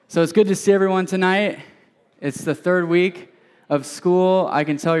So it's good to see everyone tonight. It's the third week of school. I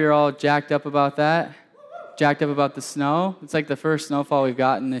can tell you're all jacked up about that. Jacked up about the snow. It's like the first snowfall we've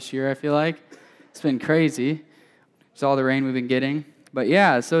gotten this year, I feel like. It's been crazy. It's all the rain we've been getting. But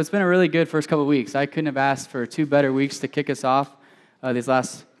yeah, so it's been a really good first couple of weeks. I couldn't have asked for 2 better weeks to kick us off these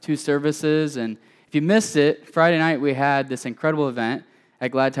last 2 services. And if you missed it, Friday night we had this incredible event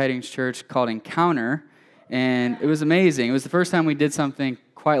at Glad Tidings Church called Encounter. And it was amazing. It was the first time we did something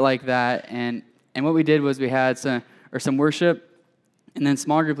quite like that. And what we did was we had some worship, and then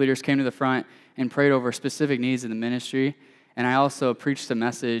small group leaders came to the front and prayed over specific needs in the ministry. And I also preached a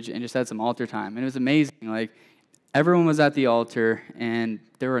message and just had some altar time. And it was amazing. Like, everyone was at the altar, and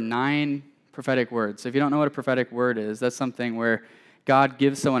there were 9 prophetic words. So if you don't know what a prophetic word is, that's something where God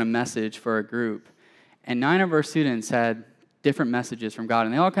gives someone a message for a group. And 9 of our students had different messages from God,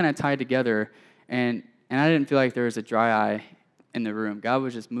 and they all kind of tied together. And I didn't feel like there was a dry eye in the room. God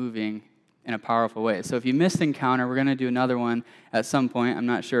was just moving in a powerful way. So if you missed Encounter, we're going to do another one at some point. I'm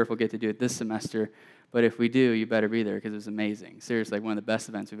not sure if we'll get to do it this semester, but if we do, you better be there because it was amazing. Seriously, like one of the best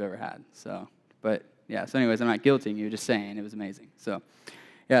events we've ever had. So anyways, I'm not guilting you, just saying it was amazing. So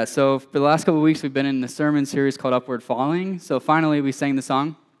for the last couple of weeks, we've been in the sermon series called Upward Falling. So finally, we sang the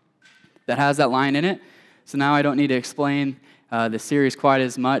song that has that line in it. So now I don't need to explain the series quite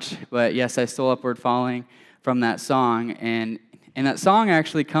as much, but yes, I stole Upward Falling from that song, and that song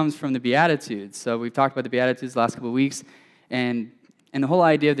actually comes from the Beatitudes. So we've talked about the Beatitudes the last couple of weeks, and the whole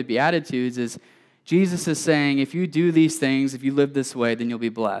idea of the Beatitudes is Jesus is saying, if you do these things, if you live this way, then you'll be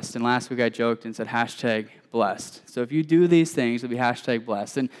blessed. And last week I joked and said #blessed. So if you do these things, you'll be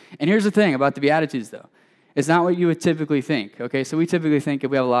 #blessed. And here's the thing about the Beatitudes, though. It's not what you would typically think, okay? So we typically think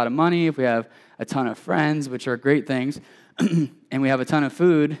if we have a lot of money, if we have a ton of friends, which are great things, and we have a ton of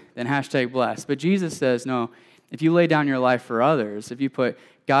food, then #blessed. But Jesus says, no, if you lay down your life for others, if you put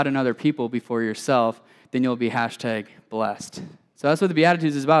God and other people before yourself, then you'll be #blessed. So that's what the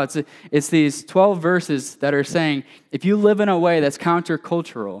Beatitudes is about. It's these 12 verses that are saying, if you live in a way that's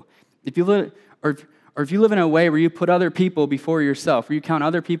countercultural, if you live in a way where you put other people before yourself, where you count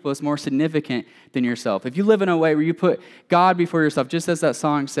other people as more significant than yourself, if you live in a way where you put God before yourself, just as that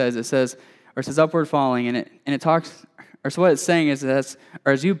song says, it says Upward Falling, and it talks, or so what it's saying is that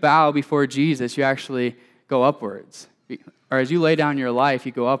as you bow before Jesus, you actually go upwards. Or as you lay down your life,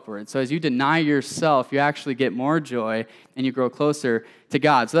 you go upwards. So as you deny yourself, you actually get more joy and you grow closer to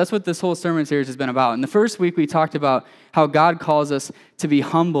God. So that's what this whole sermon series has been about. In the first week, we talked about how God calls us to be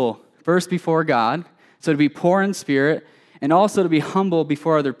humble first before God, so to be poor in spirit, and also to be humble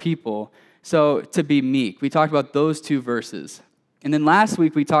before other people, so to be meek. We talked about those 2 verses. And then last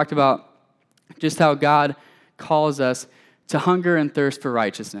week, we talked about just how God calls us to hunger and thirst for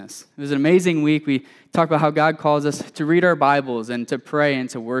righteousness. It was an amazing week. We talked about how God calls us to read our Bibles and to pray and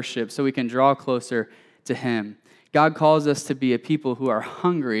to worship so we can draw closer to Him. God calls us to be a people who are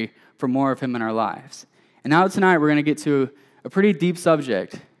hungry for more of Him in our lives. And now tonight we're going to get to a pretty deep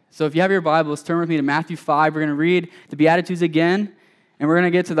subject. So if you have your Bibles, turn with me to Matthew 5. We're going to read the Beatitudes again, and we're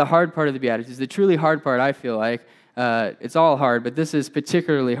going to get to the hard part of the Beatitudes, the truly hard part, I feel like. It's all hard, but this is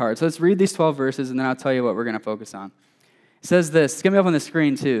particularly hard. So let's read these 12 verses, and then I'll tell you what we're going to focus on. It says this. It's going to be up on the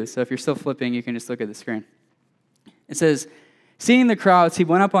screen too, so if you're still flipping, you can just look at the screen. It says, seeing the crowds, he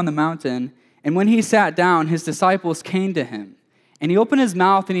went up on the mountain, and when he sat down, his disciples came to him. And he opened his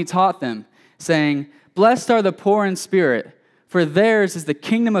mouth and he taught them, saying, blessed are the poor in spirit, for theirs is the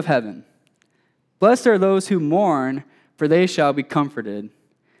kingdom of heaven. Blessed are those who mourn, for they shall be comforted.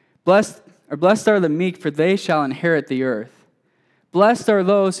 Blessed are the meek, for they shall inherit the earth. Blessed are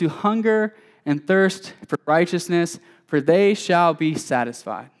those who hunger and thirst for righteousness, for they shall be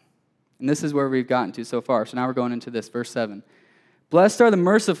satisfied. And this is where we've gotten to so far. So now we're going into this, verse 7. Blessed are the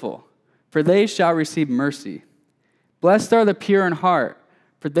merciful, for they shall receive mercy. Blessed are the pure in heart,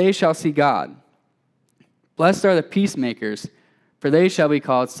 for they shall see God. Blessed are the peacemakers, for they shall be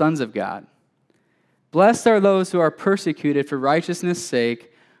called sons of God. Blessed are those who are persecuted for righteousness'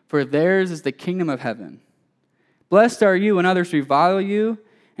 sake, for theirs is the kingdom of heaven. Blessed are you when others revile you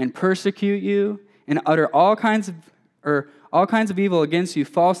and persecute you and utter all kinds of evil against you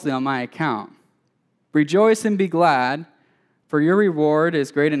falsely on my account. Rejoice and be glad, for your reward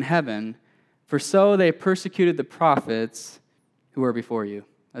is great in heaven, for so they persecuted the prophets who were before you.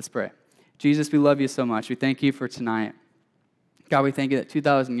 Let's pray. Jesus, we love you so much. We thank you for tonight. God, we thank you that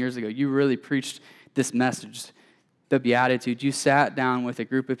 2,000 years ago, you really preached this message, the Beatitudes. You sat down with a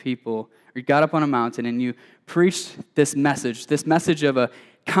group of people, or you got up on a mountain, and you preached this message of a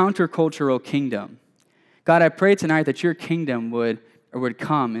countercultural kingdom. God, I pray tonight that your kingdom would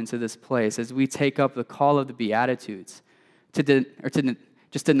come into this place as we take up the call of the Beatitudes to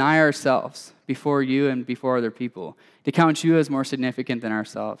just deny ourselves before you and before other people, to count you as more significant than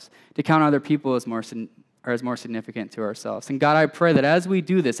ourselves, to count other people as more significant to ourselves. And God, I pray that as we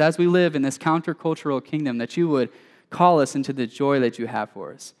do this, as we live in this countercultural kingdom, that you would call us into the joy that you have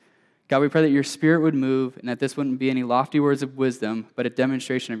for us. God, we pray that your Spirit would move and that this wouldn't be any lofty words of wisdom, but a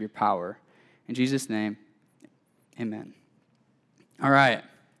demonstration of your power. In Jesus' name, amen. All right.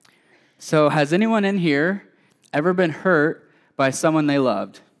 So has anyone in here ever been hurt by someone they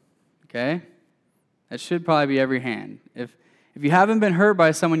loved? Okay? That should probably be every hand. If you haven't been hurt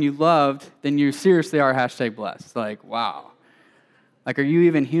by someone you loved, then you seriously are #blessed. Like, wow. Like, are you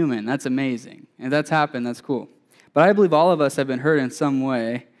even human? That's amazing. And if that's happened, that's cool. But I believe all of us have been hurt in some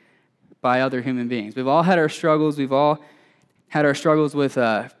way by other human beings. We've all had our struggles. We've all had our struggles with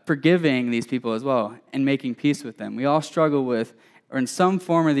forgiving these people as well and making peace with them. We all struggle with, or in some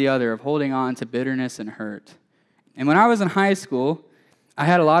form or the other, of holding on to bitterness and hurt. And when I was in high school, I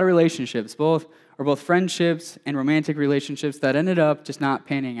had a lot of relationships, both friendships and romantic relationships that ended up just not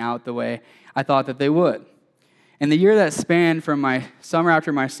panning out the way I thought that they would. And the year that spanned from my summer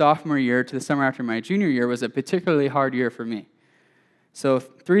after my sophomore year to the summer after my junior year was a particularly hard year for me. So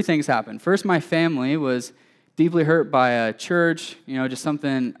 3 things happened. First, my family was deeply hurt by a church, just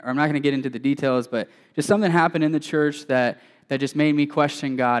something, or I'm not going to get into the details, but just something happened in the church that just made me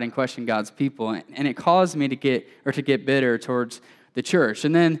question God and question God's people. And it caused me to get bitter towards the church.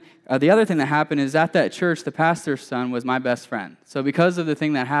 And then the other thing that happened is at that church, the pastor's son was my best friend. So because of the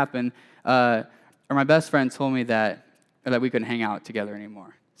thing that happened, my best friend told me that we couldn't hang out together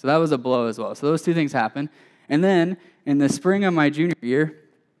anymore. So that was a blow as well. So those 2 things happened. And then in the spring of my junior year,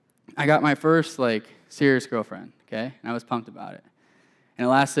 I got my first serious girlfriend, okay? And I was pumped about it. And it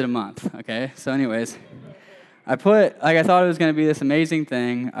lasted a month, okay? So anyways, I thought it was going to be this amazing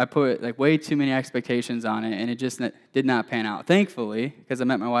thing. I put way too many expectations on it, and it just did not pan out, thankfully, because I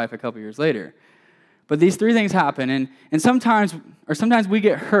met my wife a couple years later. But these 3 things happen, and sometimes we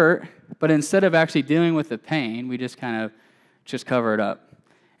get hurt, but instead of actually dealing with the pain, we just kind of just cover it up.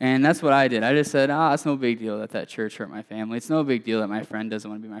 And that's what I did. I just said, it's no big deal that church hurt my family. It's no big deal that my friend doesn't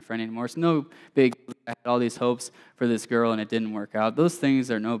want to be my friend anymore. It's no big deal that I had all these hopes for this girl and it didn't work out. Those things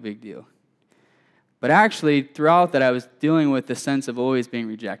are no big deal. But actually, throughout that, I was dealing with the sense of always being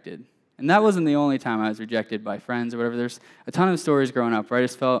rejected. And that wasn't the only time I was rejected by friends or whatever. There's a ton of stories growing up where I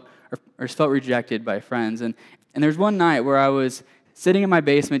just felt rejected by friends. And there's one night where I was sitting in my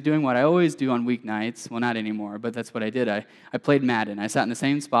basement doing what I always do on weeknights. Well, not anymore, but that's what I did. I played Madden. I sat in the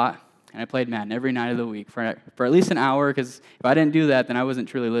same spot, and I played Madden every night of the week for at least an hour, because if I didn't do that, then I wasn't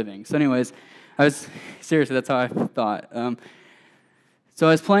truly living. So anyways, seriously, that's how I thought. So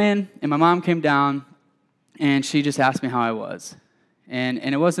I was playing, and my mom came down, and she just asked me how I was. And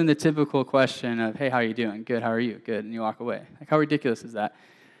it wasn't the typical question of, hey, how are you doing? Good, how are you? Good, and you walk away. How ridiculous is that?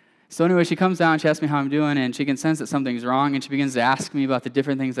 So anyway, she comes down, she asks me how I'm doing, and she can sense that something's wrong, and she begins to ask me about the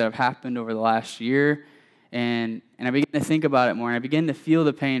different things that have happened over the last year, and I begin to think about it more, and I begin to feel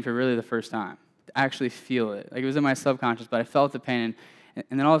the pain for really the first time, to actually feel it. It was in my subconscious, but I felt the pain,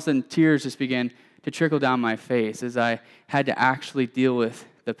 and then all of a sudden tears just began to trickle down my face as I had to actually deal with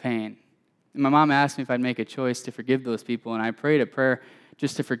the pain. And my mom asked me if I'd make a choice to forgive those people, and I prayed a prayer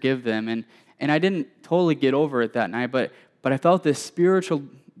just to forgive them, and I didn't totally get over it that night, but I felt this spiritual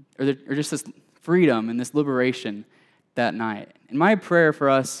or just this freedom and this liberation that night. And my prayer for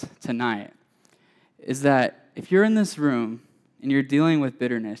us tonight is that if you're in this room and you're dealing with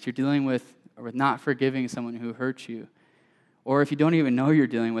bitterness, you're dealing with not forgiving someone who hurt you, or if you don't even know you're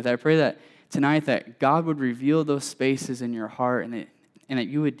dealing with it, I pray that tonight that God would reveal those spaces in your heart and that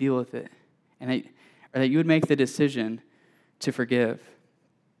you would deal with it, or that you would make the decision to forgive.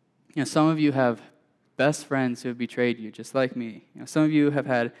 Some of you have best friends who have betrayed you, just like me. Some of you have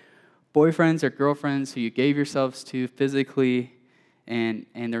had boyfriends or girlfriends who you gave yourselves to physically, and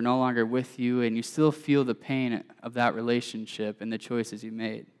they're no longer with you, and you still feel the pain of that relationship and the choices you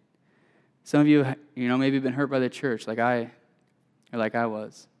made. Some of you, maybe been hurt by the church like I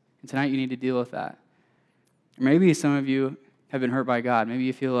was. And tonight you need to deal with that. Or maybe some of you have been hurt by God. Maybe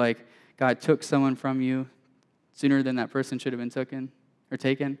you feel like God took someone from you sooner than that person should have been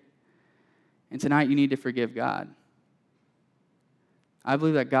taken. And tonight you need to forgive God. I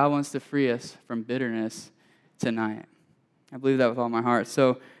believe that God wants to free us from bitterness tonight. I believe that with all my heart.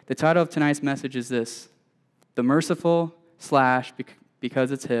 So the title of tonight's message is this: The Merciful /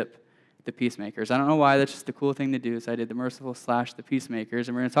 because it's hip, the Peacemakers. I don't know why, that's just the cool thing to do, so I did the Merciful / the Peacemakers,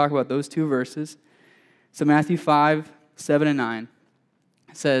 and we're going to talk about those 2 verses. So Matthew 5, 7 and 9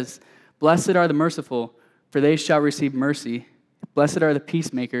 says, "Blessed are the merciful, for they shall receive mercy. Blessed are the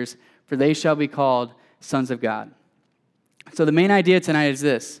peacemakers, for they shall be called sons of God." So the main idea tonight is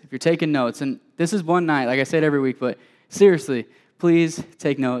this. If you're taking notes, and this is one night, like I said every week, but seriously, please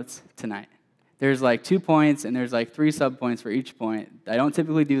take notes tonight. There's like 2 points, and there's like 3 subpoints for each point. I don't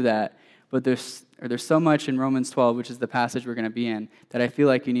typically do that, but there's so much in Romans 12, which is the passage we're going to be in, that I feel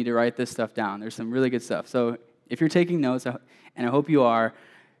like you need to write this stuff down. There's some really good stuff. So if you're taking notes, and I hope you are,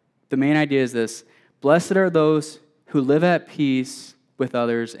 the main idea is this. Blessed are those who live at peace with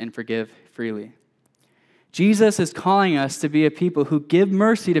others and forgive freely. Jesus is calling us to be a people who give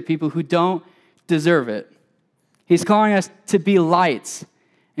mercy to people who don't deserve it. He's calling us to be lights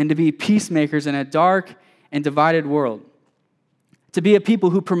and to be peacemakers in a dark and divided world. To be a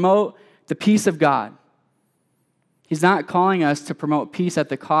people who promote the peace of God. He's not calling us to promote peace at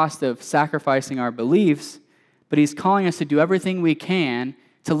the cost of sacrificing our beliefs, but he's calling us to do everything we can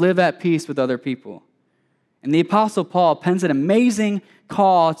to live at peace with other people. And the Apostle Paul pens an amazing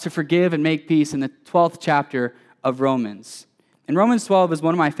call to forgive and make peace in the 12th chapter of Romans. And Romans 12 is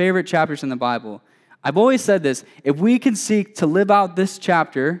one of my favorite chapters in the Bible. I've always said this, if we can seek to live out this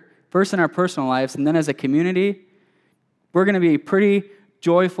chapter, first in our personal lives and then as a community, we're going to be pretty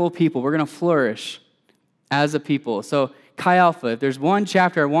joyful people. We're going to flourish as a people. So Chi Alpha, if there's one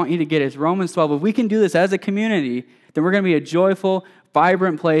chapter I want you to get, it's Romans 12. If we can do this as a community, then we're going to be a joyful,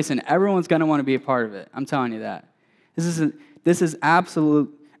 vibrant place, and everyone's going to want to be a part of it. I'm telling you that. This is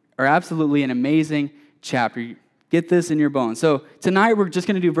absolutely an amazing chapter. Get this in your bones. So tonight we're just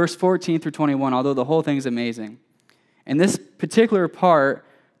going to do verse 14 through 21, although the whole thing is amazing. And this particular part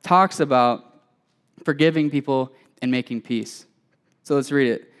talks about forgiving people and making peace. So let's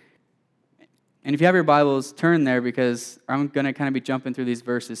read it. And if you have your Bibles, turn there because I'm going to kind of be jumping through these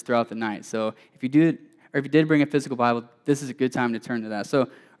verses throughout the night. So if you did bring a physical Bible, this is a good time to turn to that. So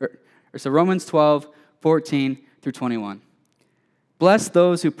Romans 12, 14 through 21. Bless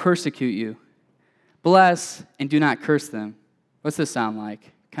those who persecute you. Bless and do not curse them. What's this sound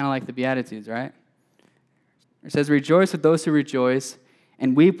like? Kind of like the Beatitudes, right? It says, rejoice with those who rejoice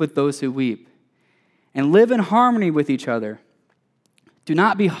and weep with those who weep. And live in harmony with each other. Do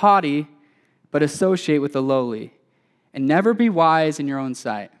not be haughty, but associate with the lowly. And never be wise in your own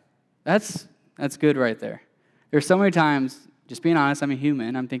sight. That's good right there. There's so many times, just being honest, I'm a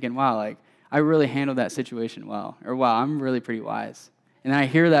human, I'm thinking, wow, like, I really handled that situation well. Or, wow, I'm really pretty wise. And then I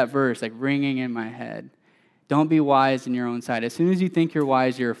hear that verse, like, ringing in my head. Don't be wise in your own sight. As soon as you think you're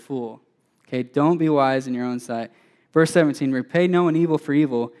wise, you're a fool. Okay, don't be wise in your own sight. Verse 17, repay no one evil for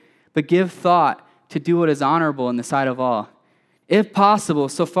evil, but give thought to do what is honorable in the sight of all. If possible,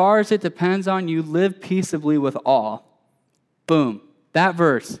 so far as it depends on you, live peaceably with all. Boom. That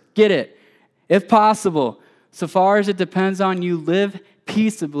verse. Get it. If possible, so far as it depends on you, live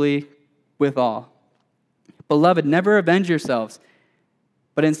peaceably with all. Beloved, never avenge yourselves,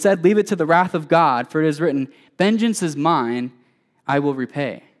 but instead leave it to the wrath of God, for it is written, vengeance is mine, I will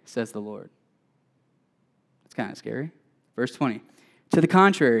repay, says the Lord. It's kind of scary. Verse 20. To the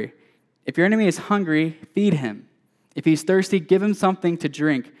contrary, if your enemy is hungry, feed him. If he's thirsty, give him something to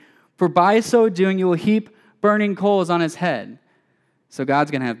drink. For by so doing, you will heap burning coals on his head. So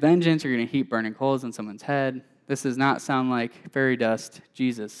God's going to have vengeance. You're going to heap burning coals on someone's head. This does not sound like fairy dust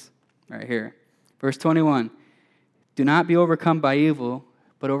Jesus right here. Verse 21. Do not be overcome by evil,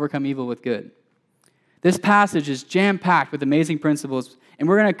 but overcome evil with good. This passage is jam-packed with amazing principles, and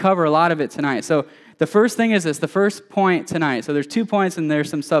we're going to cover a lot of it tonight. So the first thing is this, the first point tonight. So there's 2 points and there's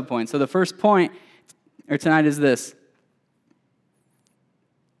some subpoints. So the first point tonight is this.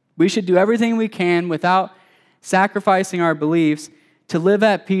 We should do everything we can without sacrificing our beliefs to live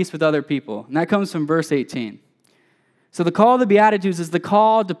at peace with other people. And that comes from verse 18. So the call of the Beatitudes is the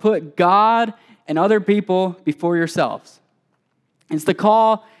call to put God and other people before yourselves. It's the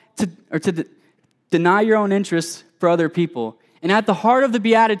call to deny your own interests for other people. And at the heart of the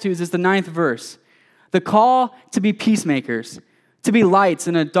Beatitudes is the 9th verse. The call to be peacemakers, to be lights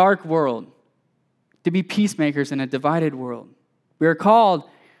in a dark world, to be peacemakers in a divided world. We are called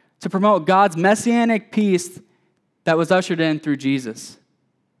to promote God's messianic peace that was ushered in through Jesus,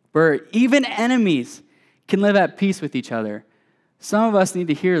 where even enemies can live at peace with each other. Some of us need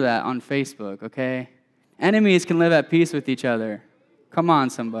to hear that on Facebook, okay? Enemies can live at peace with each other. Come on,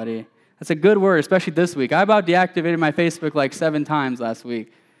 somebody. That's a good word, especially this week. I about deactivated my Facebook like 7 times last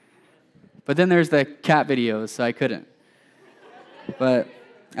week. But then there's the cat videos, so I couldn't. But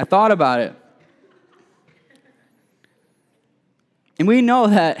I thought about it. And we know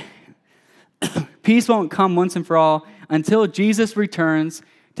that peace won't come once and for all until Jesus returns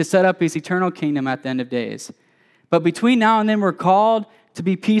to set up his eternal kingdom at the end of days. But between now and then, we're called to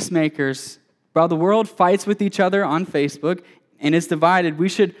be peacemakers. While the world fights with each other on Facebook and is divided, we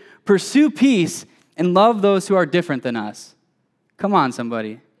should pursue peace and love those who are different than us. Come on,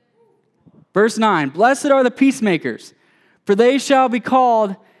 somebody. Verse 9, blessed are the peacemakers, for they shall be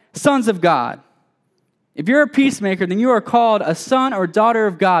called sons of God. If you're a peacemaker, then you are called a son or daughter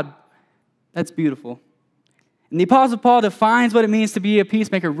of God. That's beautiful. And the Apostle Paul defines what it means to be a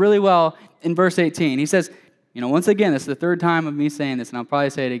peacemaker really well in verse 18. He says, once again, this is the third time of me saying this, and I'll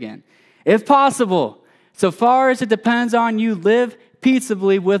probably say it again. If possible, so far as it depends on you, live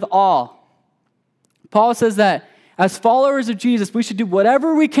peaceably with all. Paul says that as followers of Jesus, we should do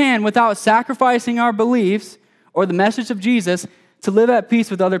whatever we can without sacrificing our beliefs or the message of Jesus to live at peace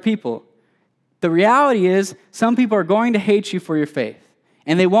with other people. The reality is, some people are going to hate you for your faith,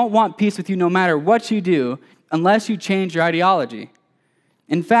 and they won't want peace with you no matter what you do unless you change your ideology.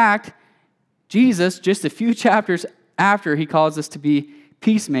 In fact, Jesus, just a few chapters after he calls us to be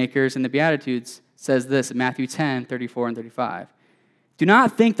peacemakers in the Beatitudes, says this in Matthew 10, 34 and 35. Do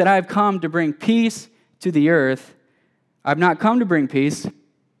not think that I have come to bring peace to the earth. I have not come to bring peace,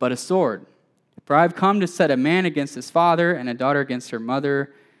 but a sword. For I have come to set a man against his father, and a daughter against her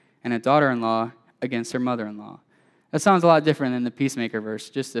mother, and a daughter-in-law against her mother-in-law. That sounds a lot different than the peacemaker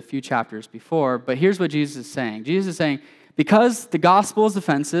verse just a few chapters before, but here's what Jesus is saying. Jesus is saying, because the gospel is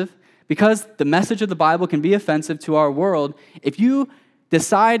offensive, because the message of the Bible can be offensive to our world, if you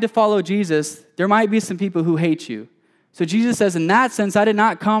decide to follow Jesus, there might be some people who hate you. So Jesus says, in that sense, I did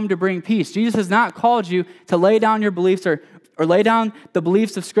not come to bring peace. Jesus has not called you to lay down your beliefs or lay down the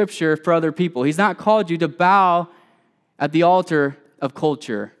beliefs of Scripture for other people. He's not called you to bow at the altar of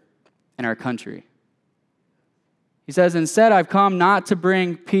culture in our country. He says, instead, I've come not to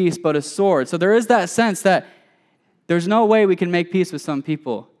bring peace, but a sword. So there is that sense that there's no way we can make peace with some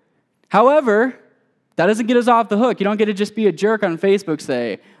people. However, that doesn't get us off the hook. You don't get to just be a jerk on Facebook,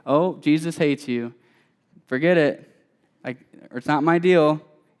 say, oh, Jesus hates you. Forget it. Or it's not my deal.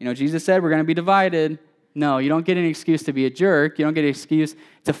 Jesus said we're going to be divided. No, you don't get an excuse to be a jerk. You don't get an excuse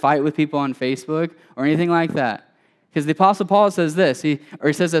to fight with people on Facebook or anything like that. Because the Apostle Paul says this. He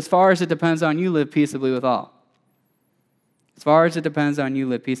says, as far as it depends on you, live peaceably with all. As far as it depends on you,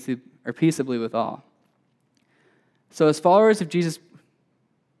 live peaceably with all. So as followers of Jesus,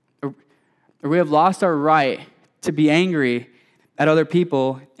 we have lost our right to be angry at other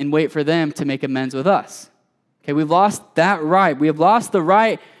people and wait for them to make amends with us. Okay, we've lost that right. We have lost the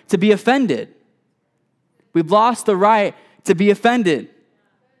right to be offended. We've lost the right to be offended.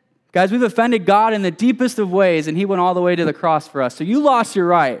 Guys, we've offended God in the deepest of ways, and he went all the way to the cross for us. So you lost your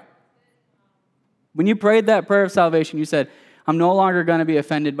right. When you prayed that prayer of salvation, you said, I'm no longer going to be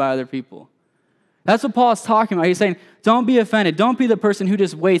offended by other people. That's what Paul is talking about. He's saying, don't be offended. Don't be the person who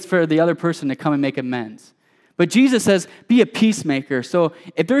just waits for the other person to come and make amends. But Jesus says, be a peacemaker. So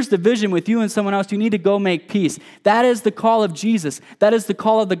if there's division with you and someone else, you need to go make peace. That is the call of Jesus. That is the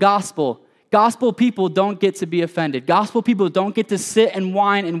call of the gospel. Gospel people don't get to be offended. Gospel people don't get to sit and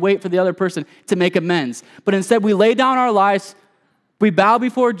whine and wait for the other person to make amends. But instead, we lay down our lives, we bow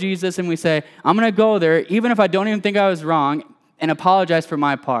before Jesus, and we say, I'm going to go there, even if I don't even think I was wrong, and apologize for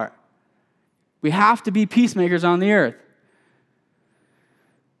my part. We have to be peacemakers on the earth.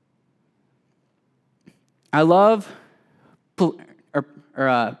 I love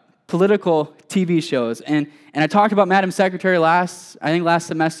political TV shows, and I talked about Madam Secretary last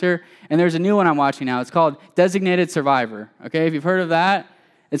semester, and there's a new one I'm watching now. It's called Designated Survivor. Okay, if you've heard of that,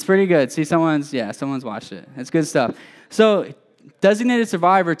 it's pretty good. See, someone's watched it. It's good stuff. So, Designated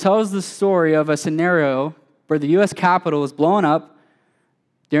Survivor tells the story of a scenario where the U.S. Capitol was blown up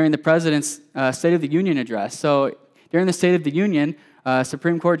during the president's State of the Union address. So, during the State of the Union,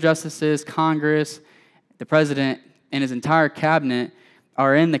 Supreme Court justices, Congress, the president, and his entire cabinet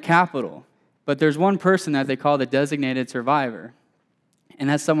are in the Capitol. But there's one person that they call the designated survivor. And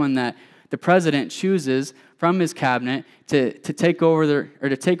that's someone that the president chooses from his cabinet to take over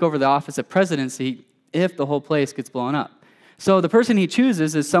the office of presidency if the whole place gets blown up. So the person he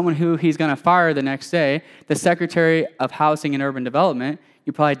chooses is someone who he's going to fire the next day, the Secretary of Housing and Urban Development.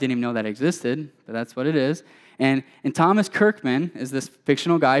 You probably didn't even know that existed, but that's what it is. And Thomas Kirkman is this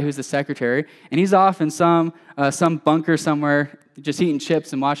fictional guy who's the secretary, and he's off in some bunker somewhere just eating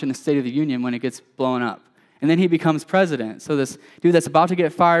chips and watching the State of the Union when it gets blown up. And then he becomes president. So this dude that's about to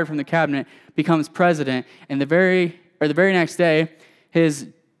get fired from the cabinet becomes president, and the very next day, his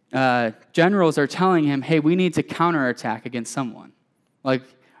generals are telling him, hey, we need to counterattack against someone. Like,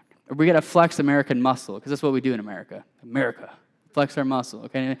 we got to flex American muscle, because that's what we do in America. America, flex our muscle,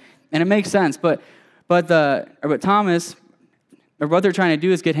 okay? And it makes sense, but what they're trying to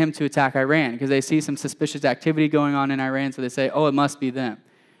do is get him to attack Iran, because they see some suspicious activity going on in Iran, so they say, oh, it must be them.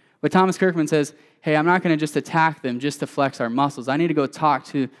 But Thomas Kirkman says, hey, I'm not going to just attack them just to flex our muscles. I need to go talk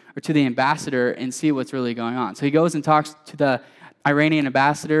to the ambassador and see what's really going on. So he goes and talks to Iranian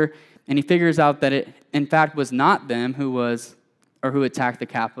ambassador, and he figures out that it, in fact, was not them who attacked the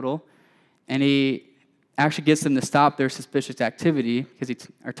Capitol, and he actually gets them to stop their suspicious activity because he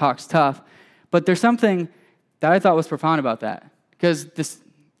talks tough. But there's something that I thought was profound about that, because this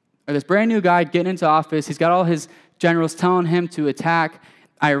brand new guy getting into office, he's got all his generals telling him to attack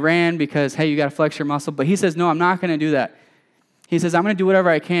Iran because, hey, you got to flex your muscle. But he says, no, I'm not going to do that. He says, I'm going to do whatever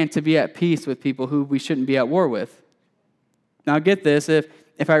I can to be at peace with people who we shouldn't be at war with. Now get this,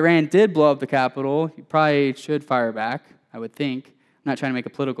 if Iran did blow up the Capitol, you probably should fire back, I would think. I'm not trying to make a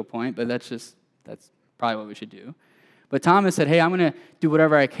political point, but that's probably what we should do. But Thomas said, hey, I'm going to do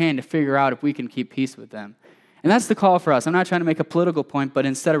whatever I can to figure out if we can keep peace with them. And that's the call for us. I'm not trying to make a political point, but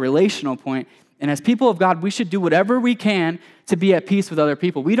instead a relational point. And as people of God, we should do whatever we can to be at peace with other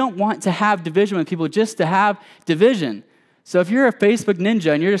people. We don't want to have division with people just to have division. So if you're a Facebook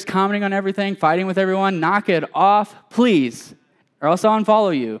ninja and you're just commenting on everything, fighting with everyone, knock it off, please, or else I'll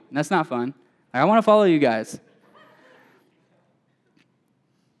unfollow you. And that's not fun. I want to follow you guys.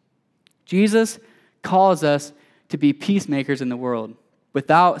 Jesus calls us to be peacemakers in the world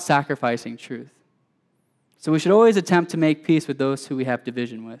without sacrificing truth. So we should always attempt to make peace with those who we have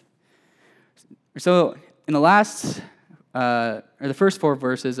division with. So in the first 4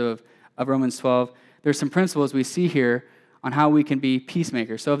 verses of Romans 12, there's some principles we see here on how we can be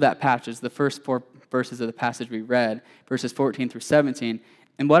peacemakers. So of that passage, the first 4 verses of the passage we read, verses 14 through 17.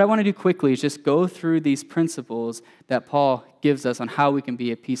 And what I want to do quickly is just go through these principles that Paul gives us on how we can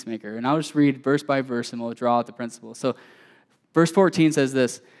be a peacemaker. And I'll just read verse by verse and we'll draw out the principles. So verse 14 says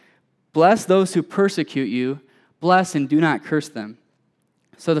this, bless those who persecute you, bless and do not curse them.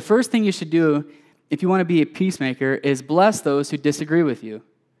 So the first thing you should do if you want to be a peacemaker is bless those who disagree with you.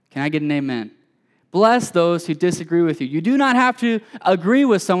 Can I get an amen? Bless those who disagree with you. You do not have to agree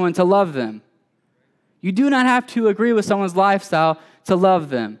with someone to love them. You do not have to agree with someone's lifestyle to love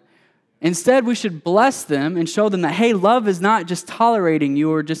them. Instead, we should bless them and show them that, hey, love is not just tolerating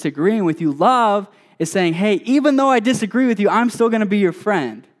you or just agreeing with you. Love is saying, hey, even though I disagree with you, I'm still going to be your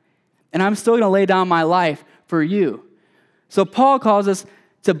friend. And I'm still going to lay down my life for you. So Paul calls us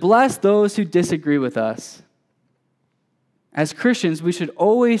to bless those who disagree with us. As Christians, we should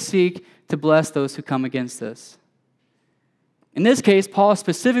always seek to bless those who come against us. In this case, Paul is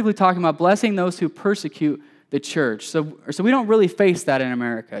specifically talking about blessing those who persecute the church. So we don't really face that in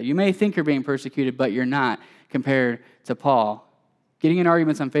America. You may think you're being persecuted, but you're not compared to Paul. Getting in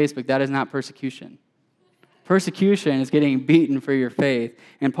arguments on Facebook, that is not persecution. Persecution is getting beaten for your faith,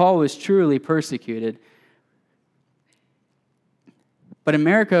 and Paul was truly persecuted. But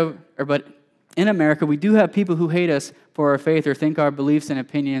in America, we do have people who hate us for our faith or think our beliefs and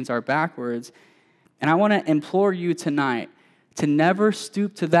opinions are backwards. And I want to implore you tonight to never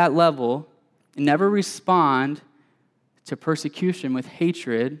stoop to that level and never respond to persecution with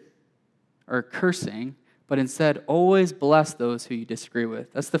hatred or cursing, but instead always bless those who you disagree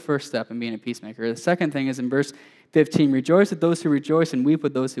with. That's the first step in being a peacemaker. The second thing is in verse 15, rejoice with those who rejoice and weep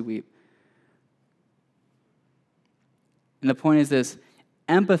with those who weep. And the point is this,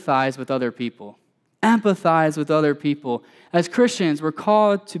 empathize with other people. Empathize with other people. As Christians, we're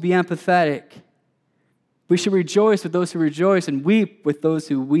called to be empathetic. We should rejoice with those who rejoice and weep with those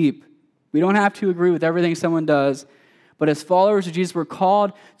who weep. We don't have to agree with everything someone does, but as followers of Jesus, we're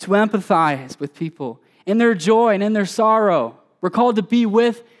called to empathize with people in their joy and in their sorrow. We're called to be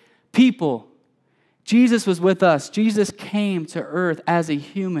with people. Jesus was with us. Jesus came to earth as a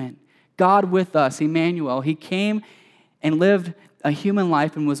human. God with us, Emmanuel. He came and lived a human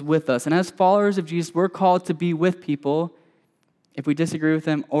life and was with us. And as followers of Jesus, we're called to be with people if we disagree with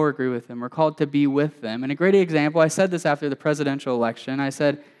them or agree with them. We're called to be with them. And a great example, I said this after the presidential election. I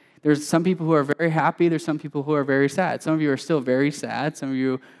said, there's some people who are very happy. There's some people who are very sad. Some of you are still very sad. Some of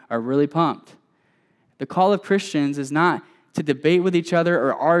you are really pumped. The call of Christians is not to debate with each other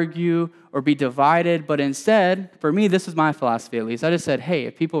or argue or be divided, but instead, for me, this is my philosophy at least. I just said, hey,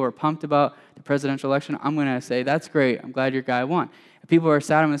 if people were pumped about the presidential election, I'm going to say, that's great. I'm glad your guy won. If people are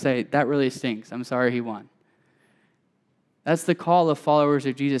sad, I'm going to say, that really stinks. I'm sorry he won. That's the call of followers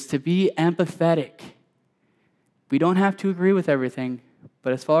of Jesus, to be empathetic. We don't have to agree with everything,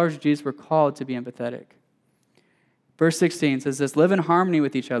 but as followers of Jesus, we're called to be empathetic. Verse 16 says this, live in harmony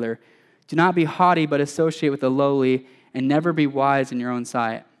with each other. Do not be haughty, but associate with the lowly, and never be wise in your own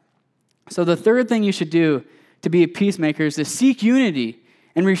sight. So the third thing you should do to be a peacemaker is to seek unity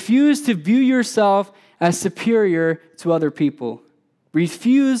and refuse to view yourself as superior to other people.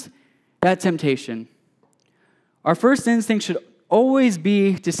 Refuse that temptation. Our first instinct should always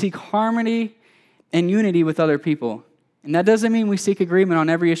be to seek harmony and unity with other people. And that doesn't mean we seek agreement on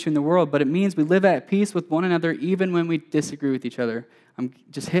every issue in the world, but it means we live at peace with one another even when we disagree with each other. I'm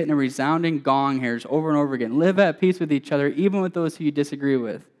just hitting a resounding gong here just over and over again. Live at peace with each other even with those who you disagree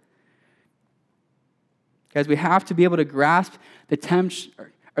with. Guys, we have to be able to grasp the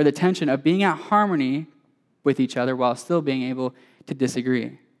tension of being at harmony with each other while still being able to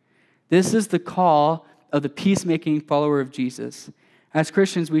disagree. This is the call of the peacemaking follower of Jesus. As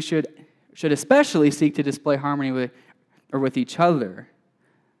Christians, we should especially seek to display harmony with each other.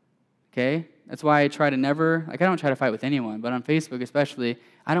 Okay? That's why I try to never, I don't try to fight with anyone, but on Facebook especially,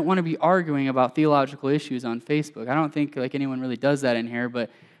 I don't want to be arguing about theological issues on Facebook. I don't think anyone really does that in here, but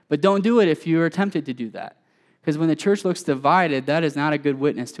don't do it if you are tempted to do that. Because when the church looks divided, that is not a good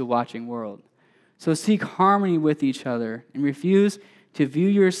witness to a watching world. So seek harmony with each other and refuse to view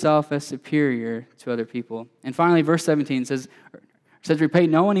yourself as superior to other people. And finally, verse 17 says, repay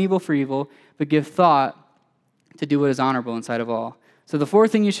no one evil for evil, but give thought to do what is honorable in sight of all. So the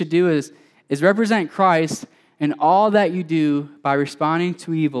fourth thing you should do is represent Christ in all that you do by responding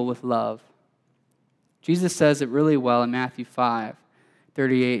to evil with love. Jesus says it really well in Matthew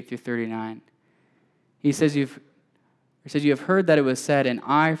 5:38 through 39. He says, you have heard that it was said, an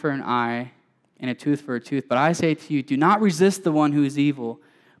eye for an eye and a tooth for a tooth. But I say to you, do not resist the one who is evil.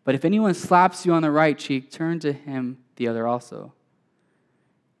 But if anyone slaps you on the right cheek, turn to him the other also.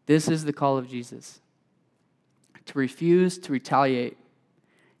 This is the call of Jesus, to refuse to retaliate.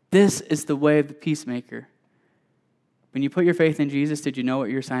 This is the way of the peacemaker. When you put your faith in Jesus, did you know what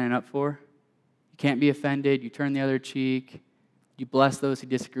you're signing up for? You can't be offended. You turn the other cheek. You bless those who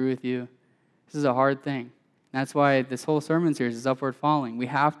disagree with you. This is a hard thing. That's why this whole sermon series is upward falling.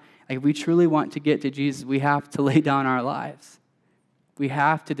 If we truly want to get to Jesus, we have to lay down our lives. We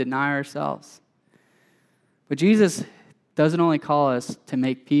have to deny ourselves. But Jesus doesn't only call us to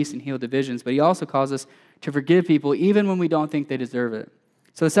make peace and heal divisions, but he also calls us to forgive people even when we don't think they deserve it.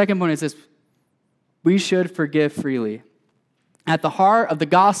 So the second point is this: we should forgive freely. At the heart of the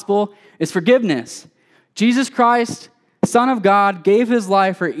gospel is forgiveness. Jesus Christ, Son of God, gave his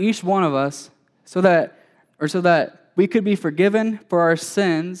life for each one of us so that we could be forgiven for our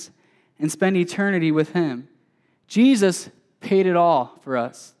sins and spend eternity with him. Jesus paid it all for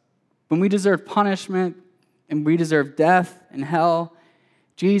us. When we deserved punishment and we deserved death and hell,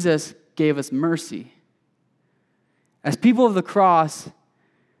 Jesus gave us mercy. As people of the cross,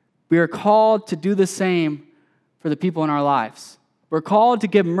 we are called to do the same for the people in our lives. We're called to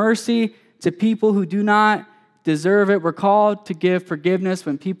give mercy to people who do not deserve it. We're called to give forgiveness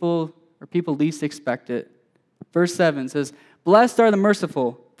when people least expect it. Verse 7 says, blessed are the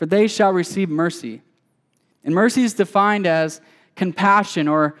merciful, for they shall receive mercy. And mercy is defined as compassion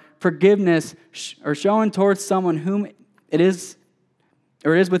or forgiveness or shown towards someone whom it is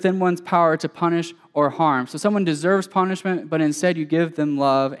within one's power to punish or harm. So someone deserves punishment, but instead you give them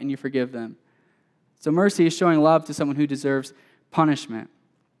love and you forgive them. So mercy is showing love to someone who deserves punishment.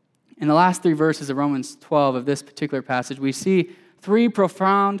 In the last three verses of Romans 12 of this particular passage, we see three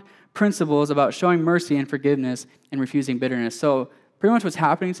profound principles about showing mercy and forgiveness and refusing bitterness. So pretty much what's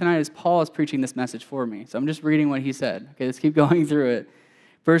happening tonight is Paul is preaching this message for me. So I'm just reading what he said. Okay, let's keep going through it.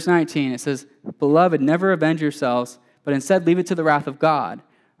 Verse 19, it says, beloved, never avenge yourselves, but instead leave it to the wrath of God.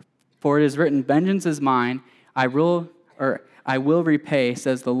 For it is written, vengeance is mine, I will repay,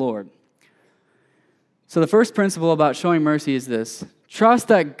 says the Lord. So the first principle about showing mercy is this: trust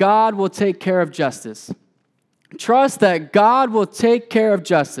that God will take care of justice. Trust that God will take care of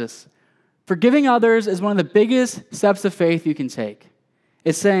justice. Forgiving others is one of the biggest steps of faith you can take.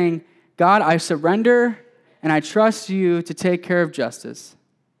 It's saying, God, I surrender and I trust you to take care of justice.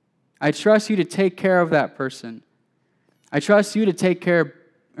 I trust you to take care of that person. I trust you to take care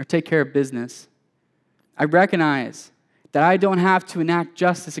of business. I recognize that I don't have to enact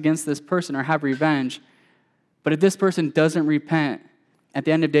justice against this person or have revenge, but if this person doesn't repent, at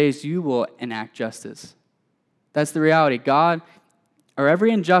the end of days, you will enact justice. That's the reality. God, or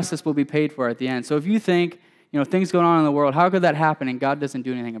every injustice will be paid for at the end. So if you think, things going on in the world, how could that happen and God doesn't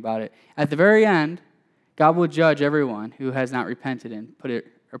do anything about it? At the very end, God will judge everyone who has not repented and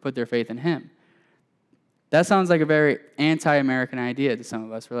put their faith in him. That sounds like a very anti-American idea to some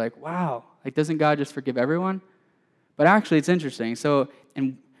of us. We're like, wow, doesn't God just forgive everyone? But actually, it's interesting. So,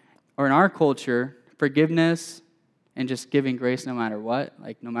 in our culture, forgiveness and just giving grace no matter what,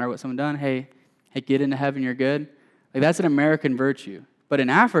 no matter what someone done, hey, get into heaven, you're good. That's an American virtue. But in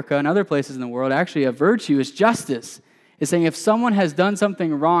Africa and other places in the world, actually a virtue is justice. It's saying if someone has done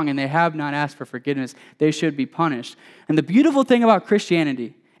something wrong and they have not asked for forgiveness, they should be punished. And the beautiful thing about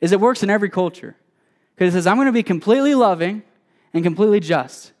Christianity is it works in every culture. Because it says, I'm going to be completely loving and completely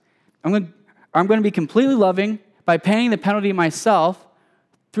just. I'm going to be completely loving, by paying the penalty myself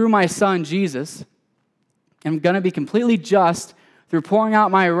through my son, Jesus. I'm going to be completely just through pouring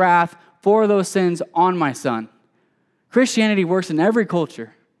out my wrath for those sins on my son. Christianity works in every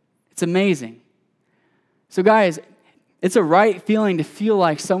culture. It's amazing. So guys, it's a right feeling to feel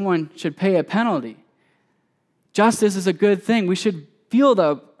like someone should pay a penalty. Justice is a good thing. We should feel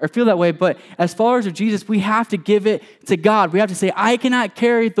that way, but as followers of Jesus, we have to give it to God. We have to say, I cannot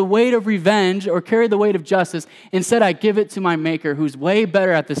carry the weight of revenge or carry the weight of justice. Instead, I give it to my Maker who's way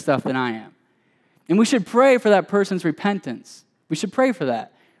better at this stuff than I am. And we should pray for that person's repentance. We should pray for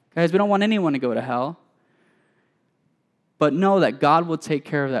that. Guys, we don't want anyone to go to hell. But know that God will take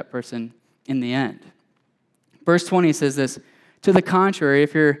care of that person in the end. Verse 20 says this, to the contrary,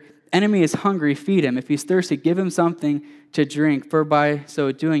 if your enemy is hungry, feed him. If he's thirsty, give him something to drink, for by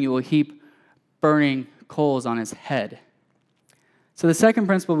so doing you will heap burning coals on his head. So the second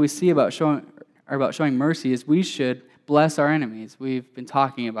principle we see about showing mercy is we should bless our enemies. We've been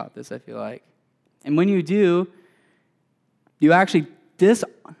talking about this, I feel like. And when you do, you actually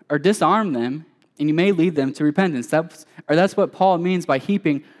disarm them, and you may lead them to repentance. That's what Paul means by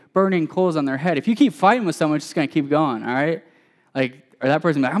heaping burning coals on their head. If you keep fighting with someone, it's just going to keep going, all right? Or that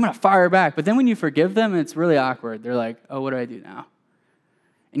person, I'm going to fire back. But then when you forgive them, it's really awkward. They're like, oh, what do I do now?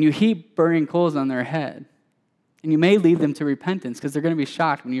 And you heap burning coals on their head. And you may lead them to repentance because they're going to be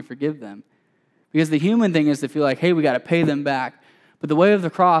shocked when you forgive them. Because the human thing is to feel like, hey, we got to pay them back. But the way of the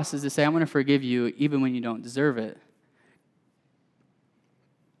cross is to say, I'm going to forgive you even when you don't deserve it.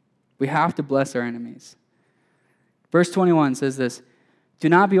 We have to bless our enemies. Verse 21 says this, do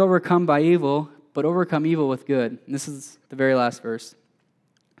not be overcome by evil, but overcome evil with good. And this is the very last verse.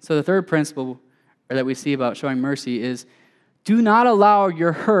 So the third principle that we see about showing mercy is do not allow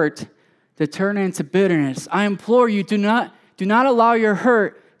your hurt to turn into bitterness. I implore you, do not allow your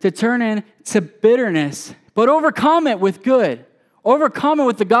hurt to turn into bitterness, but overcome it with good. Overcome it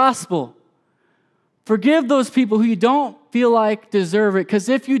with the gospel. Forgive those people who you don't feel like deserve it, because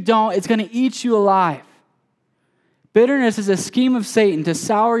if you don't, it's going to eat you alive. Bitterness is a scheme of Satan to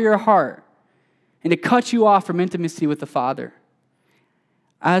sour your heart and to cut you off from intimacy with the Father.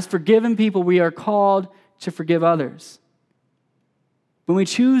 As forgiven people, we are called to forgive others. When we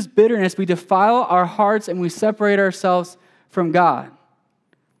choose bitterness, we defile our hearts and we separate ourselves from God.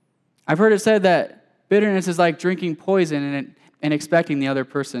 I've heard it said that bitterness is like drinking poison and expecting the other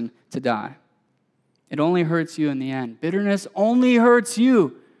person to die. It only hurts you in the end. Bitterness only hurts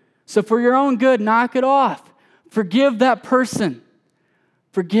you. So for your own good, knock it off. Forgive that person.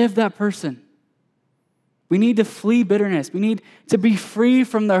 Forgive that person. We need to flee bitterness. We need to be free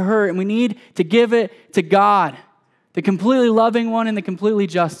from the hurt, and we need to give it to God, the completely loving one and the completely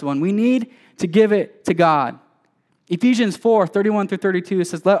just one. We need to give it to God. Ephesians 4:31-32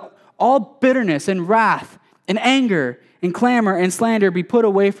 says, let all bitterness and wrath and anger and clamor and slander be put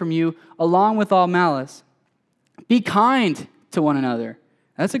away from you, along with all malice. Be kind to one another.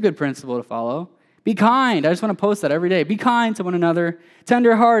 That's a good principle to follow. Be kind. I just want to post that every day. Be kind to one another,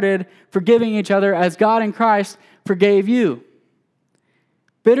 tender-hearted, forgiving each other as God in Christ forgave you.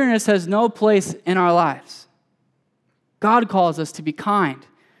 Bitterness has no place in our lives. God calls us to be kind,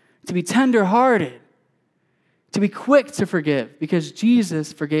 to be tender-hearted, to be quick to forgive, because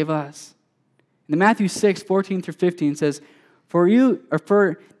Jesus forgave us. In Matthew 6:14-15 says, For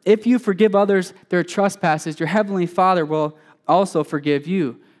if you forgive others their trespasses, your heavenly Father will also forgive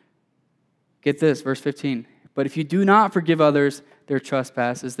you. Get this, verse 15. But if you do not forgive others their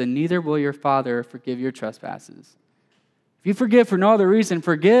trespasses, then neither will your Father forgive your trespasses. If you forgive for no other reason,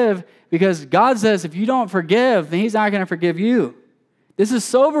 forgive because God says if you don't forgive, then He's not going to forgive you. This is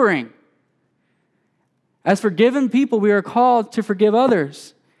sobering. As forgiven people, we are called to forgive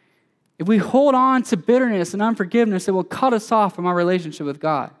others. If we hold on to bitterness and unforgiveness, it will cut us off from our relationship with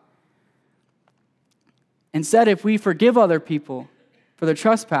God. Instead, if we forgive other people for their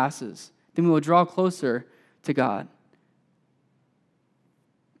trespasses, then we will draw closer to God.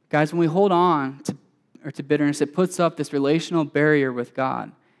 Guys, when we hold on to bitterness, it puts up this relational barrier with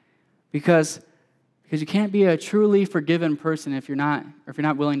God. Because you can't be a truly forgiven person if you're not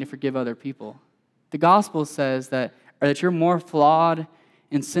willing to forgive other people. The gospel says that you're more flawed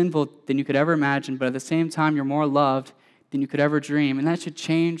and sinful than you could ever imagine, but at the same time, you're more loved than you could ever dream. And that should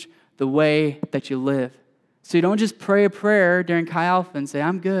change the way that you live. So you don't just pray a prayer during Chi Alpha and say,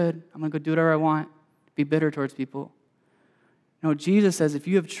 I'm good, I'm going to go do whatever I want, be bitter towards people. No, Jesus says, if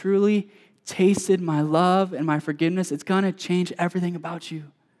you have truly tasted my love and my forgiveness, it's going to change everything about you.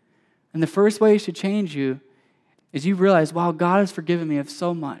 And the first way it should change you is you realize, wow, God has forgiven me of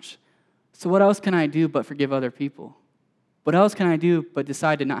so much. So what else can I do but forgive other people? What else can I do but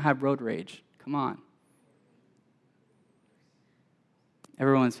decide to not have road rage? Come on.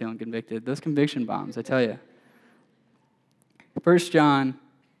 Everyone's feeling convicted. Those conviction bombs, I tell you. 1 John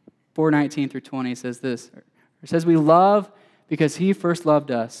 4:19 through 20 says this. It says, we love because he first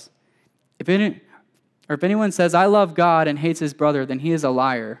loved us. If anyone says, I love God and hates his brother, then he is a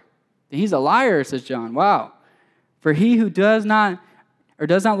liar. He's a liar, says John. Wow. For he who does not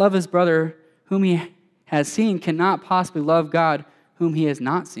love his brother whom he has seen cannot possibly love God whom he has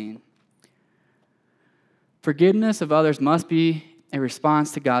not seen. Forgiveness of others must be a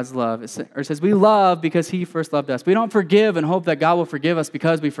response to God's love. It says, we love because he first loved us. We don't forgive and hope that God will forgive us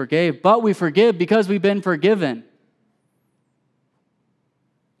because we forgave, but we forgive because we've been forgiven.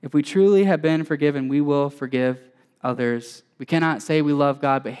 If we truly have been forgiven, we will forgive others. We cannot say we love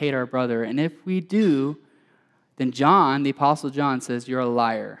God but hate our brother. And if we do, then John, the Apostle John, says you're a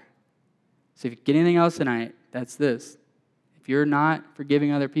liar. So if you get anything else tonight, that's this. If you're not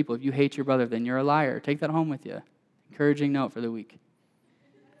forgiving other people, if you hate your brother, then you're a liar. Take that home with you. Encouraging note for the week.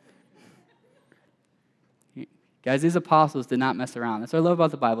 Guys, these apostles did not mess around. That's what I love about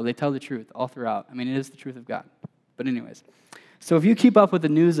the Bible. They tell the truth all throughout. I mean, it is the truth of God. But anyways, so if you keep up with the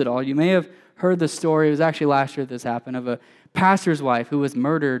news at all, you may have heard the story. It was actually last year this happened, of a pastor's wife who was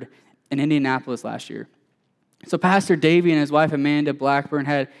murdered in Indianapolis last year. So Pastor Davey and his wife Amanda Blackburn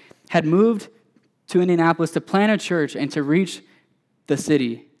had moved to Indianapolis to plant a church and to reach the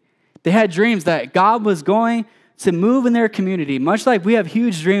city. They had dreams that God was going to move in their community, much like we have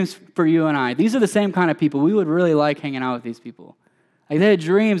huge dreams for you and I. These are the same kind of people. We would really like hanging out with these people. Like they had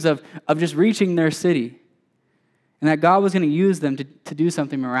dreams of just reaching their city, and that God was going to use them to do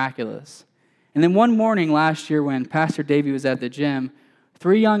something miraculous. And then one morning last year when Pastor Davey was at the gym,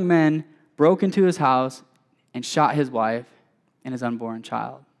 3 young men broke into his house and shot his wife and his unborn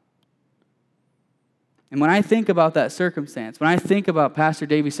child. And when I think about that circumstance, when I think about Pastor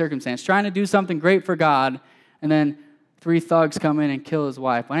Davey's circumstance, trying to do something great for God, and then 3 thugs come in and kill his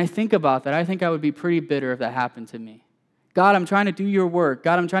wife, when I think about that, I think I would be pretty bitter if that happened to me. God, I'm trying to do your work.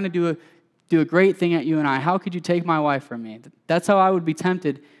 God, I'm trying to do a great thing at you and I. How could you take my wife from me? That's how I would be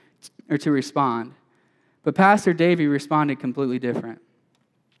tempted to respond. But Pastor Davey responded completely different.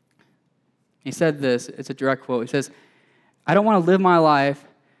 He said this, it's a direct quote. He says, I don't want to live my life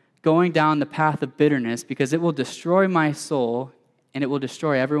going down the path of bitterness because it will destroy my soul and it will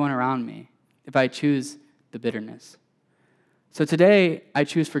destroy everyone around me if I choose the bitterness. So today, I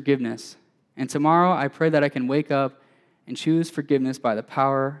choose forgiveness. And tomorrow, I pray that I can wake up and choose forgiveness by the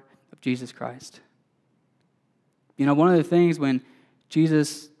power of Jesus Christ. You know, one of the things when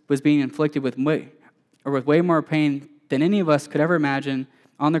Jesus was being inflicted with way more pain than any of us could ever imagine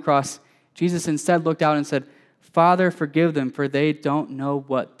on the cross, Jesus instead looked out and said, Father, forgive them, for they don't know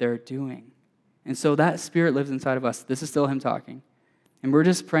what they're doing. And so that spirit lives inside of us. This is still him talking. And we're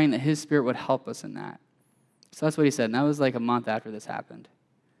just praying that his spirit would help us in that. So that's what he said. And that was like a month after this happened.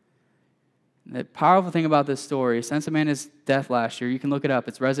 And the powerful thing about this story, since Amanda's death last year, you can look it up.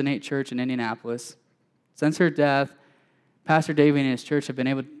 It's Resonate Church in Indianapolis. Since her death, Pastor David and his church have been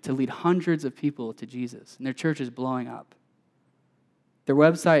able to lead hundreds of people to Jesus. And their church is blowing up. Their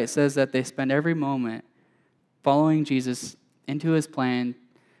website says that they spend every moment following Jesus into his plan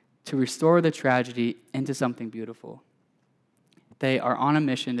to restore the tragedy into something beautiful. They are on a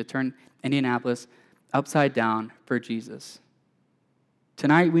mission to turn Indianapolis upside down for Jesus.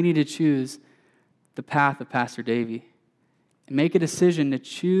 Tonight, we need to choose the path of Pastor Davey and make a decision to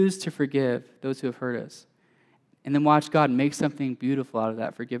choose to forgive those who have hurt us, and then watch God make something beautiful out of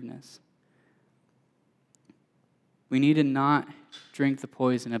that forgiveness. We need to not drink the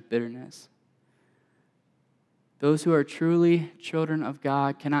poison of bitterness. Those who are truly children of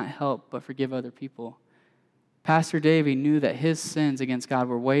God cannot help but forgive other people. Pastor Davey knew that his sins against God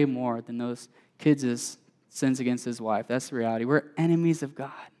were way more than those kids' sins against his wife. That's the reality. We're enemies of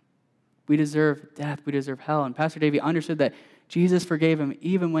God. We deserve death. We deserve hell. And Pastor Davey understood that Jesus forgave him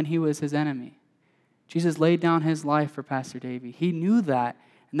even when he was his enemy. Jesus laid down his life for Pastor Davey. He knew that,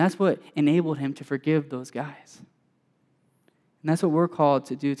 and that's what enabled him to forgive those guys. And that's what we're called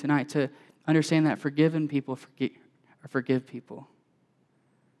to do tonight, to understand that forgiven people forgive people.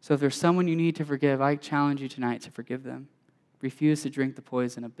 So if there's someone you need to forgive, I challenge you tonight to forgive them. Refuse to drink the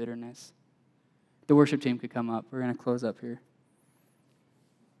poison of bitterness. The worship team could come up. We're going to close up here.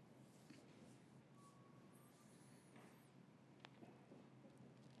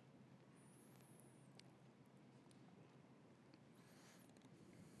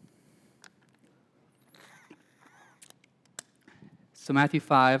 So Matthew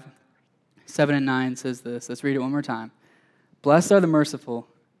 5, 7 and 9 says this. Let's read it one more time. Blessed are the merciful,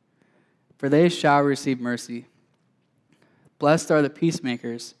 for they shall receive mercy. Blessed are the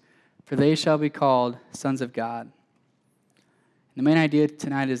peacemakers, for they shall be called sons of God. And The main idea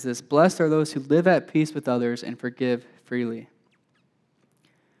tonight is this: blessed are those who live at peace with others and forgive freely.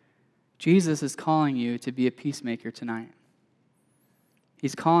 Jesus is calling you to be a peacemaker tonight.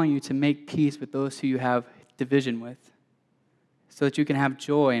 He's calling you to make peace with those who you have division with, so that you can have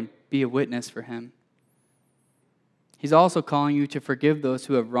joy and be a witness for him. He's also calling you to forgive those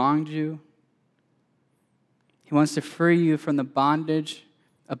who have wronged you. He wants to free you from the bondage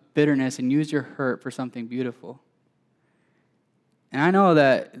of bitterness and use your hurt for something beautiful. And I know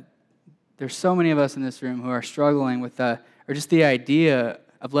that there's so many of us in this room who are struggling with that, or just the idea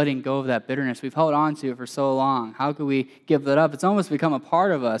of letting go of that bitterness. We've held on to it for so long. How could we give that up? It's almost become a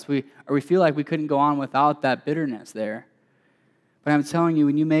part of us. We feel like we couldn't go on without that bitterness there. But I'm telling you,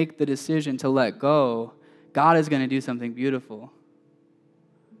 when you make the decision to let go, God is going to do something beautiful.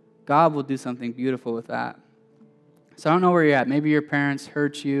 God will do something beautiful with that. So I don't know where you're at. Maybe your parents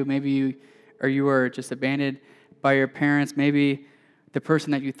hurt you. Maybe you were just abandoned by your parents. Maybe the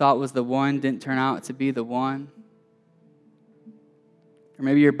person that you thought was the one didn't turn out to be the one. Or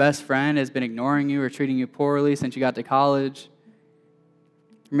maybe your best friend has been ignoring you or treating you poorly since you got to college.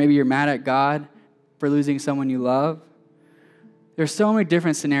 Or maybe you're mad at God for losing someone you love. There's so many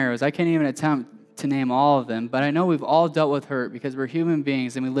different scenarios. I can't even attempt to name all of them, but I know we've all dealt with hurt because we're human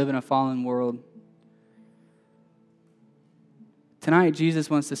beings and we live in a fallen world. Tonight, Jesus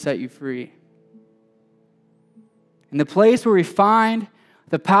wants to set you free. And the place where we find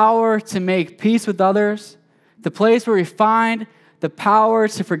the power to make peace with others, the place where we find the power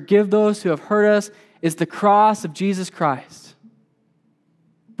to forgive those who have hurt us, is the cross of Jesus Christ.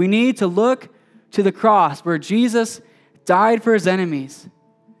 We need to look to the cross where Jesus died for his enemies.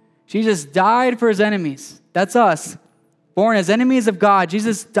 Jesus died for his enemies. That's us, born as enemies of God.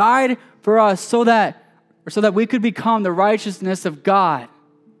 Jesus died for us so that we could become the righteousness of God.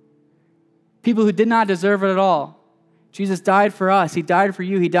 People who did not deserve it at all. Jesus died for us. He died for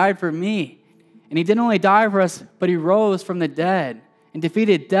you. He died for me. And he didn't only die for us, but he rose from the dead and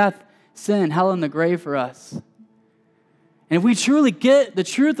defeated death, sin, hell, and the grave for us. And if we truly get the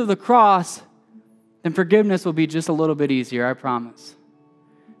truth of the cross, then forgiveness will be just a little bit easier, I promise.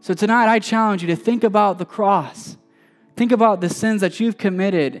 So tonight, I challenge you to think about the cross. Think about the sins that you've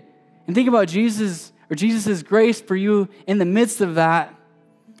committed. And think about Jesus' grace for you in the midst of that.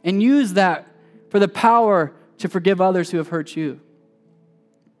 And use that for the power to forgive others who have hurt you.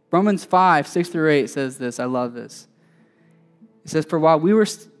 Romans 5, 6-8 says this. I love this. It says, for while we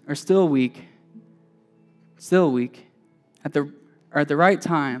are still weak, at the right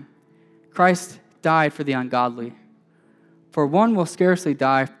time, Christ died for the ungodly. For one will scarcely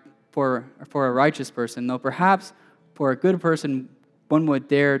die for a righteous person, though perhaps for a good person one would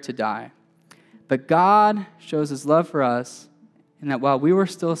dare to die. But God shows his love for us in that while we were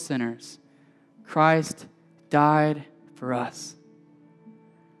still sinners, Christ died for us.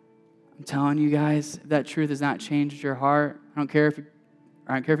 I'm telling you guys, if that truth has not changed your heart, I don't care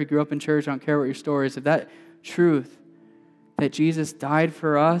if you grew up in church, I don't care what your story is, if that truth that Jesus died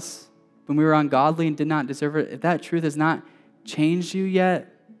for us when we were ungodly and did not deserve it, if that truth has not changed you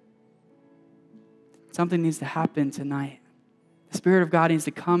yet, something needs to happen tonight. The Spirit of God needs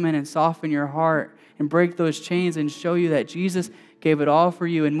to come in and soften your heart and break those chains and show you that Jesus gave it all for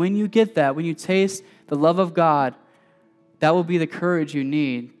you. And when you get that, when you taste the love of God, that will be the courage you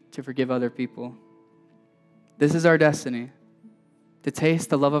need to forgive other people. This is our destiny, to taste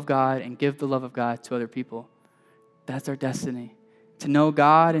the love of God and give the love of God to other people. That's our destiny, to know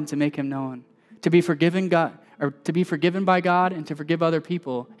God and to make him known, to be forgiven by God and to forgive other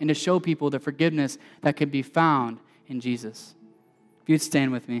people and to show people the forgiveness that can be found in Jesus. If you'd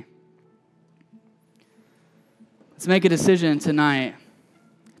stand with me. Let's make a decision tonight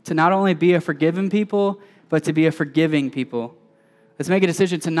to not only be a forgiven people, but to be a forgiving people. Let's make a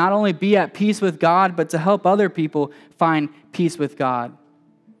decision to not only be at peace with God, but to help other people find peace with God.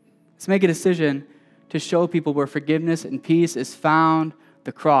 Let's make a decision to show people where forgiveness and peace is found,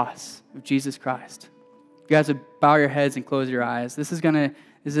 the cross of Jesus Christ. You guys would bow your heads and close your eyes. This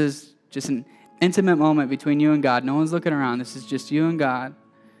is just an intimate moment between you and God. No one's looking around. This is just you and God.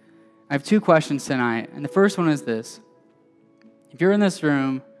 I have 2 questions tonight, and the first one is this. If you're in this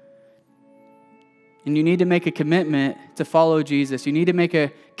room and you need to make a commitment to follow Jesus, you need to make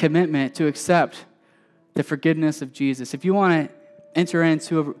a commitment to accept the forgiveness of Jesus. If you want to enter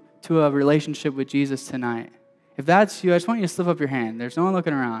into a relationship with Jesus tonight, if that's you, I just want you to slip up your hand. There's no one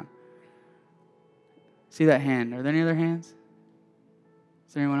looking around. See that hand. Are there any other hands?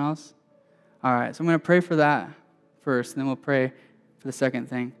 Is there anyone else? All right, so I'm going to pray for that first, and then we'll pray for the second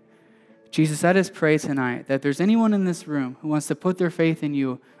thing. Jesus, I just pray tonight that if there's anyone in this room who wants to put their faith in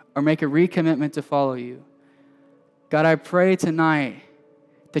you or make a recommitment to follow you, God, I pray tonight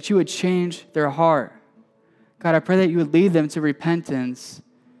that you would change their heart. God, I pray that you would lead them to repentance,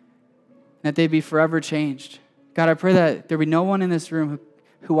 that they'd be forever changed. God, I pray that there be no one in this room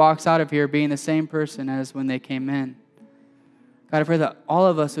who walks out of here being the same person as when they came in. God, I pray that all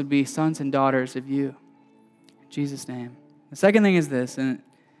of us would be sons and daughters of you. In Jesus' name. The second thing is this, and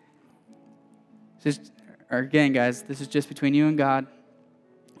again, guys, this is just between you and God.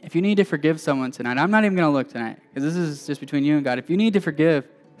 If you need to forgive someone tonight, I'm not even going to look tonight, because this is just between you and God. If you need to forgive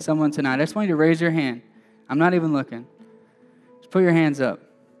someone tonight, I just want you to raise your hand. I'm not even looking. Just put your hands up.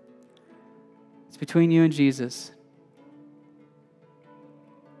 It's between you and Jesus.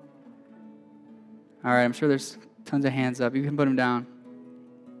 All right, I'm sure there's tons of hands up. You can put them down.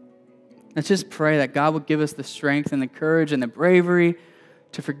 Let's just pray that God will give us the strength and the courage and the bravery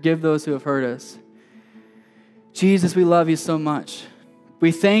to forgive those who have hurt us. Jesus, we love you so much.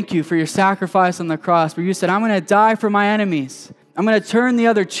 We thank you for your sacrifice on the cross where you said, I'm going to die for my enemies. I'm going to turn the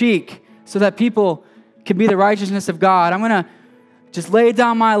other cheek so that people can be the righteousness of God. I'm going to just lay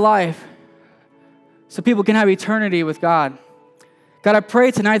down my life so people can have eternity with God. God, I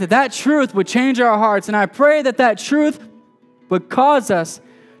pray tonight that that truth would change our hearts, and I pray that that truth would cause us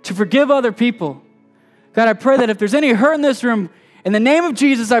to forgive other people. God, I pray that if there's any hurt in this room, in the name of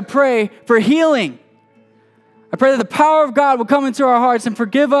Jesus, I pray for healing. I pray that the power of God will come into our hearts and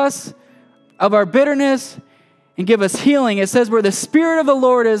forgive us of our bitterness and give us healing. It says where the Spirit of the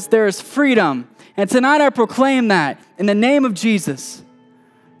Lord is, there is freedom. And tonight I proclaim that in the name of Jesus.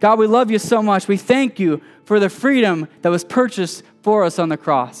 God, we love you so much. We thank you for the freedom that was purchased for us on the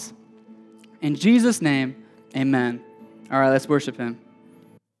cross. In Jesus' name, amen. All right, let's worship him.